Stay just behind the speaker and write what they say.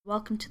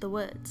Welcome to the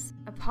Woods,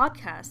 a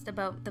podcast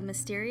about the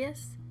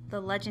mysterious, the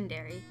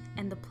legendary,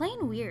 and the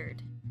plain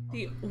weird.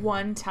 The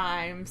one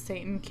time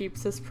Satan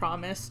keeps his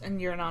promise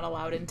and you're not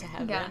allowed into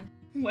heaven. Yeah.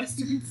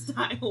 Western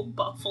style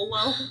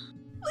buffalo.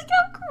 Like,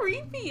 how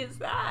creepy is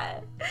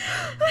that?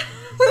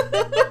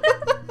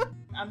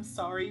 I'm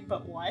sorry,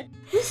 but what?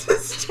 This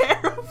is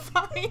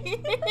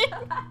terrifying.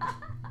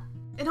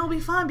 And it'll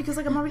be fun because,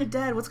 I'm already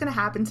dead. What's gonna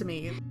happen to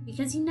me?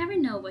 Because you never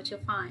know what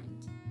you'll find.